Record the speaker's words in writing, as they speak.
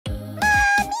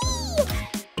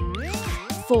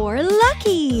for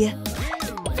Lucky.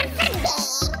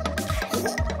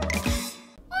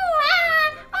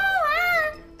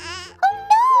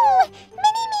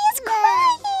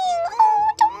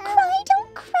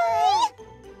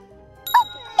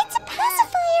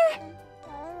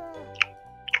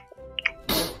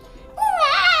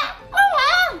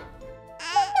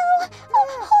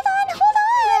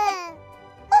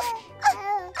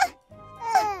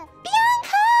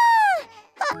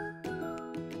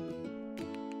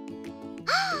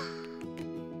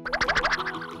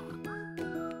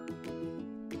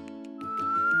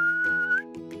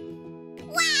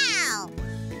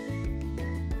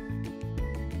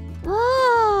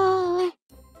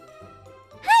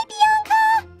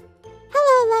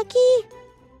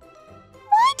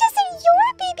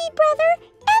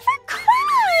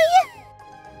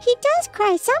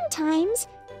 Sometimes,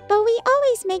 but we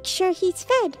always make sure he's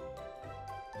fed.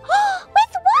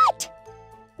 With what?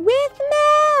 With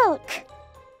milk!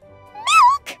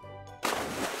 Milk?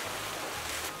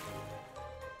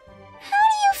 How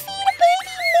do you feed a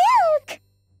baby milk?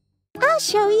 I'll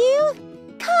show you.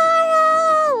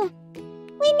 Carl!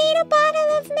 We need a bottle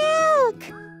of milk.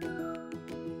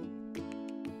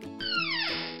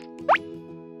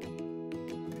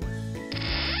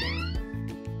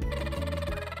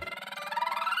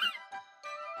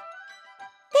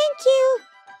 Thank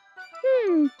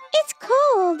you. It's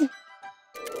cold.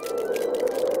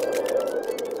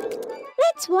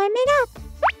 Let's warm it up.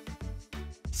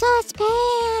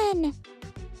 Saucepan.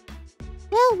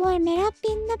 We'll warm it up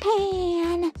in the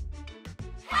pan.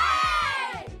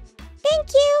 Hey!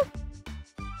 Thank you.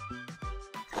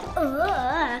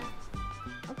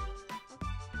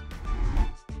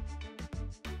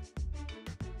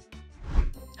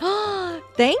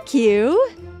 Thank you.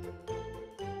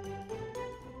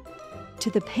 To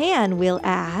the pan, we'll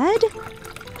add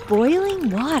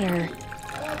boiling water.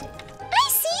 I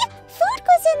see! Food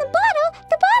goes in the bottle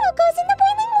goes in the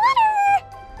boiling water!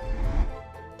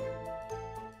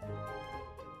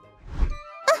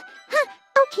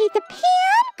 Okay, the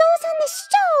pan goes on the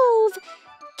stove.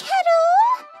 Kettle!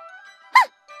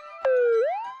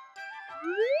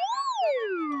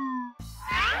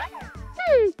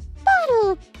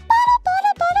 Bottle!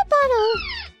 Bottle!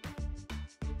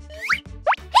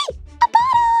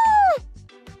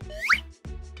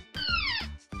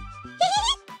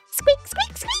 Squeak,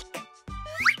 squeak, squeak!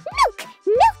 Milk!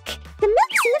 Milk! The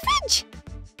milk's in the fridge!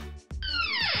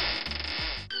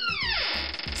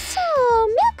 So,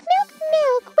 milk!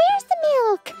 Where's the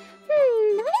milk?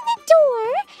 Under the door.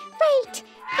 Right.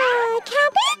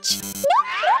 Cabbage?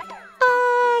 Nope.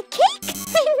 Cake?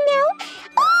 No.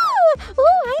 Oh,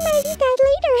 I might eat that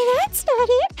later. That's not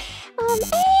it.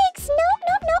 Eggs? Nope.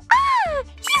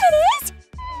 Here it is!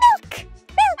 Milk!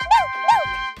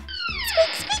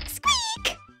 Squeak, squeak, squeak!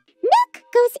 Milk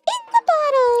goes in the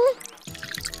bottle.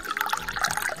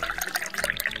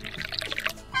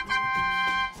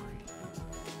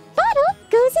 Bottle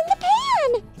goes in the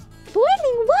pan.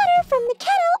 Boiling water from the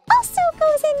kettle also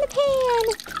goes in the pan.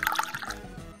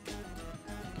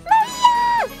 Maria!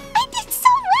 I did so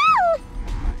well!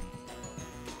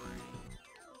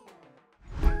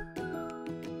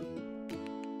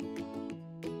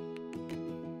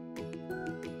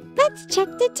 Let's check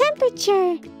the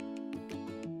temperature.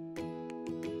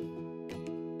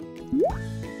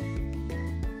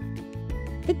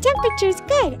 The temperature's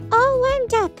good, all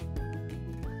warmed up.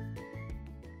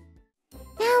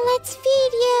 Now let's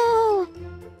feed you.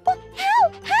 How?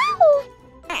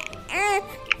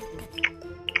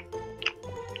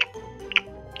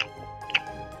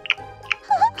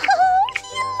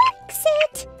 He likes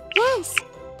it. Yes,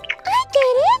 I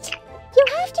get it. You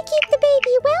have to keep the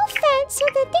baby well fed so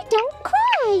that they don't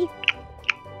cry.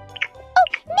 Oh,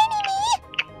 Mini-Me!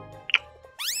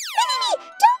 Mini-Me,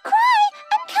 don't cry!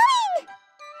 I'm coming!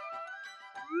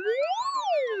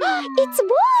 It's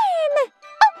warm!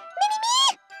 Oh, Mini-Me!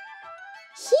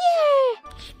 Here!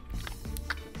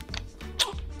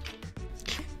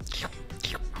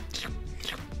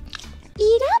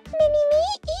 Eat up, Mini-Me,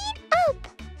 eat up!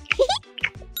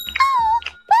 Oh,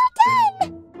 well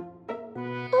done!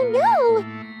 Oh no!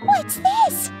 What's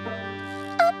this?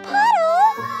 A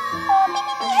puddle?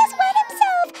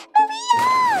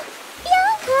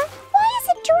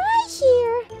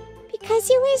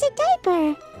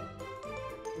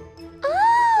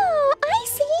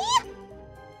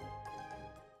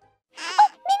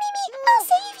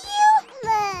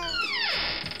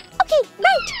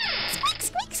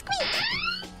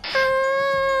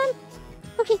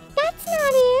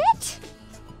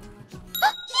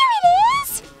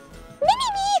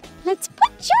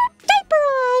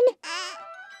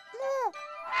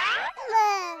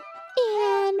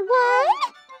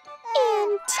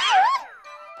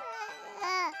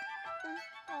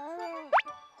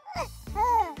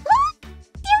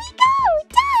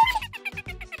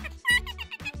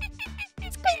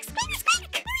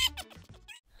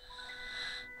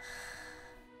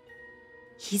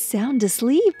 He's sound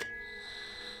asleep.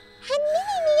 And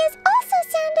Mini-Me is also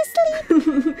sound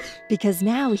asleep. Because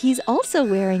now he's also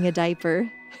wearing a diaper.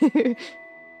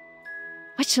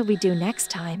 What shall we do next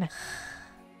time?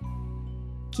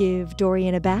 Give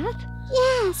Dorian a bath?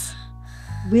 Yes.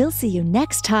 We'll see you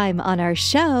next time on our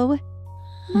show,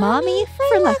 Mommy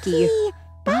for Lucky.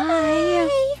 Bye.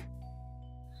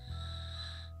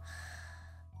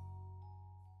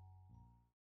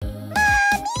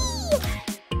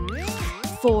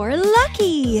 For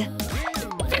Lucky.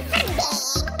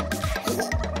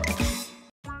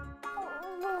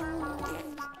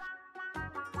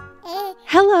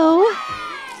 Hello.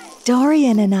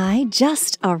 Dorian and I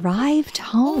just arrived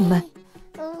home.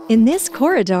 In this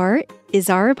corridor is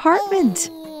our apartment.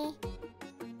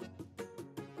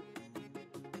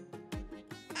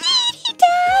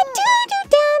 Dee-dee-da,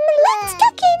 doo-doo-dum, let's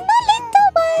tuck in my little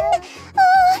one.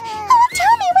 Oh,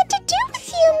 tell me what to do with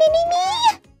you,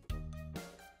 Mini-Me.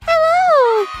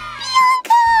 Hello,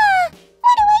 Bianca.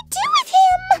 What do I do with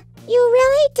him? You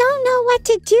really don't know what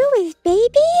to do with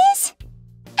babies?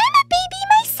 I'm a baby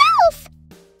myself.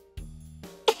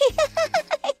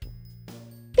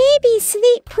 Babies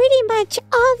sleep pretty much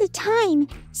all the time,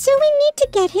 so we need to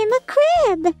get him a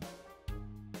crib.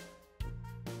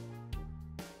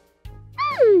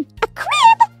 A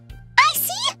crib? I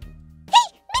see. Hey,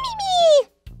 Mini-Me!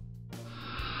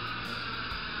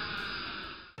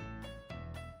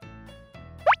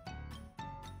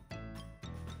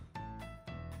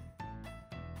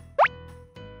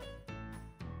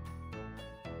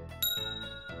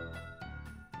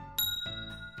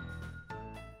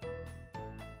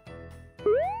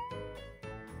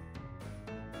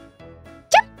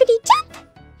 Jumpity jump!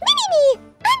 Mini-Me!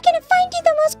 I'm gonna find you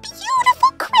the most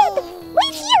beautiful crib!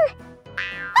 Right here!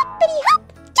 Hoppity hop!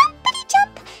 Jumpity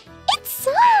jump! It's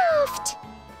soft!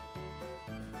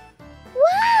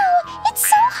 Wow! It's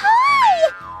so high!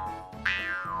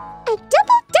 A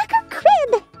double-decker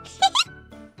crib!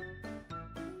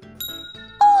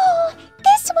 Oh!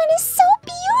 This one is so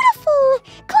beautiful!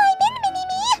 Climb in,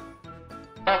 Mini-Me!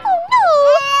 Oh no!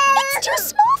 It's too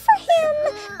small for him!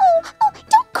 Oh,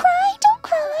 don't cry, don't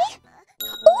cry!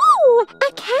 Ooh,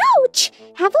 a couch!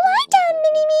 Have a lie down,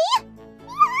 Mini-Me!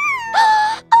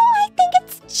 Oh, I think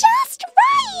it's just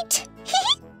right!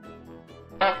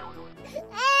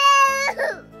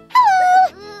 Hello!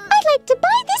 I'd like to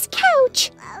buy this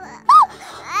couch! Oh,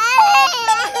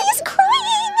 Mini-Me is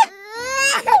crying!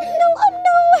 Oh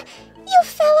no! You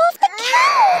fell off the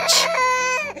couch!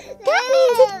 That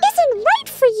means it isn't right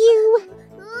for you!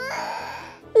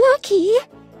 Lucky,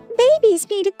 babies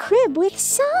need a crib with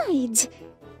sides.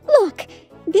 Look,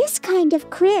 this kind of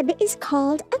crib is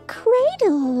called a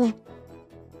cradle.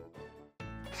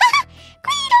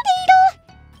 Cradle-daddle!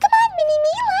 Come on,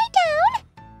 Mini-Me, lie down.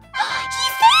 He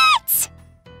fits!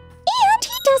 And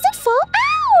he doesn't fall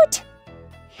out!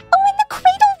 Oh, and the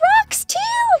cradle rocks,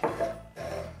 too!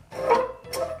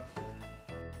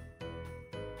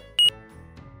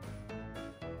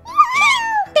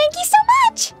 Thank you so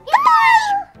much! Goodbye!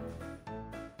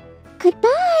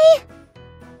 Goodbye!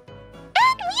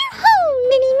 And we're home,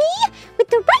 Mini-Me, with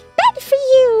the right bed for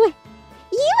you!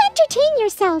 You entertain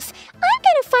yourself. I'm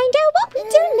gonna find out what we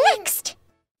do next.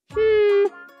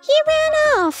 He ran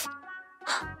off.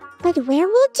 But where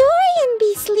will Dorian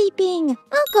be sleeping?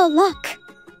 I'll go look.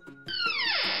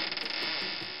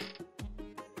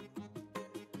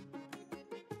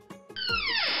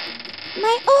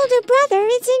 My older brother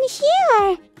is in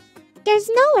here. There's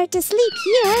nowhere to sleep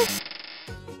here.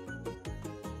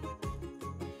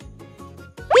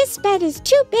 This bed is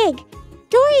too big.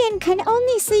 Dorian can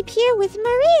only sleep here with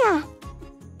Maria.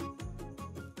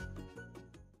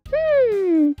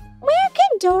 Where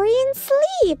can Dorian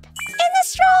sleep? In the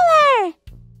stroller!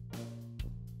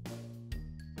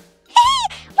 Hey!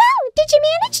 Wow! Did you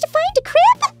manage to find a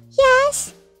crib?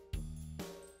 Yes.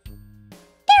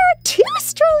 There are 2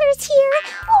 strollers here.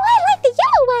 Oh, I like the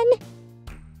yellow one.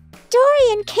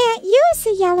 Dorian can't use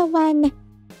the yellow one.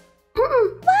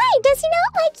 Why? Does he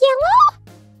not like yellow?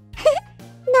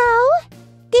 No.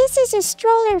 This is a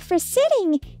stroller for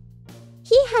sitting.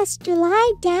 He has to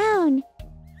lie down.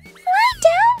 Lie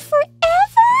down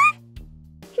forever?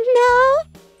 No.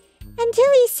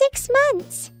 Until he's 6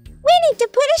 months. We need to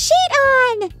put a sheet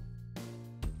on.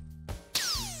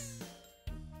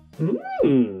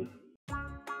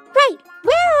 Right,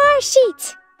 where are our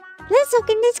sheets? Let's look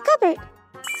in this cupboard.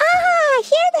 Ah,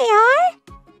 here they are.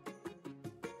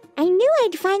 I knew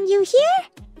I'd find you here.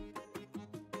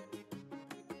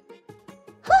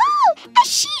 Oh, a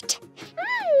sheet!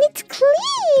 It's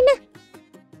clean!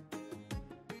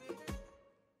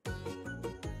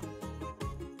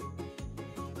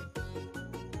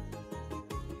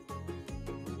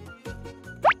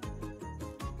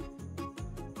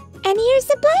 And here's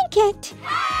the blanket.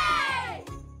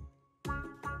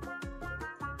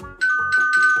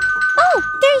 Oh,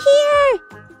 they're here!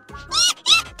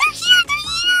 They're here!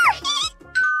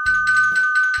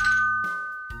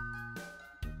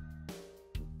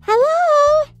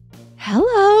 Hello?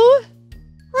 Hello.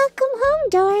 Welcome home,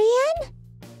 Dorian.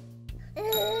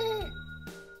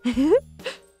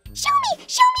 Show me,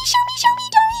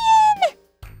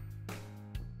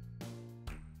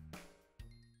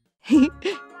 Dorian!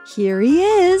 Here he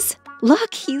is.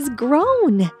 Look, he's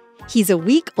grown. He's a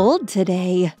week old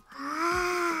today.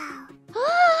 Wow!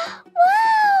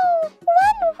 1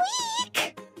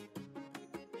 week!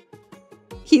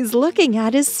 He's looking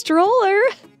at his stroller.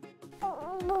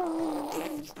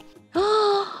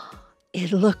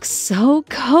 It looks so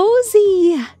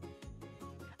cozy.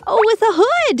 Oh, with a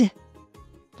hood.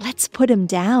 Let's put him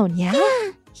down,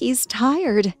 yeah? He's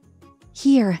tired.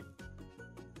 Here.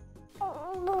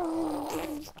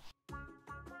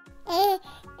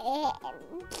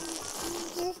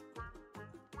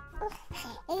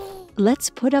 Let's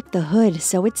put up the hood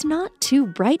so it's not too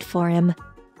bright for him.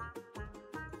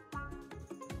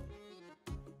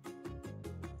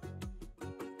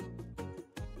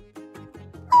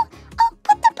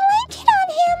 Put the blanket on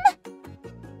him!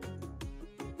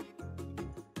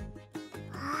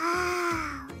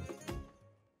 Wow!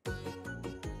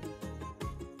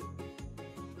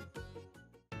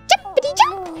 Jumpity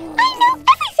jump! I know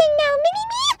everything now,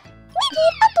 Mini-Me! We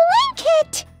need a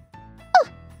blanket! Oh,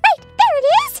 right, there it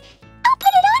is! I'll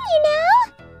put it on you now!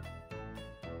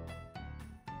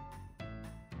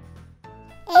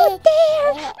 Oh,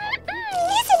 there!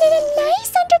 Isn't it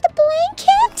nice under the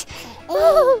blanket?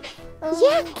 Oh,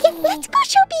 yeah, let's go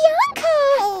show Bianca!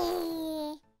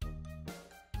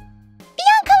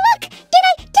 Bianca, look! Did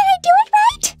I do it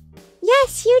right?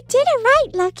 Yes, you did it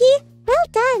right, Lucky. Well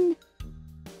done.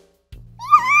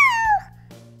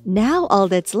 Now all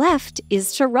that's left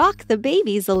is to rock the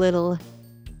babies a little.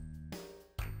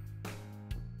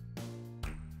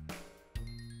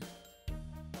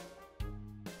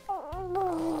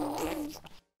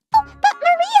 But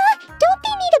Maria, don't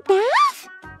they need a bath?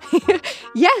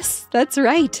 Yes, that's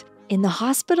right. In the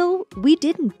hospital, we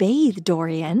didn't bathe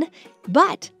Dorian,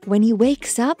 but when he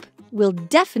wakes up, we'll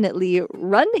definitely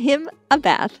run him a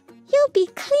bath. You'll be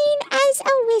clean as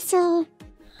a whistle.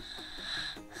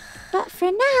 But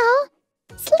for now,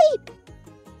 sleep.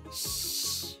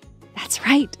 Shh. That's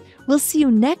right. We'll see you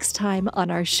next time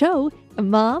on our show,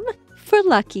 Mom for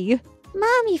Lucky.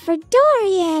 Mommy for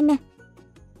Dorian.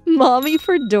 Mommy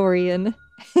for Dorian.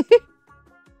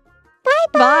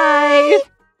 Bye-bye. Bye.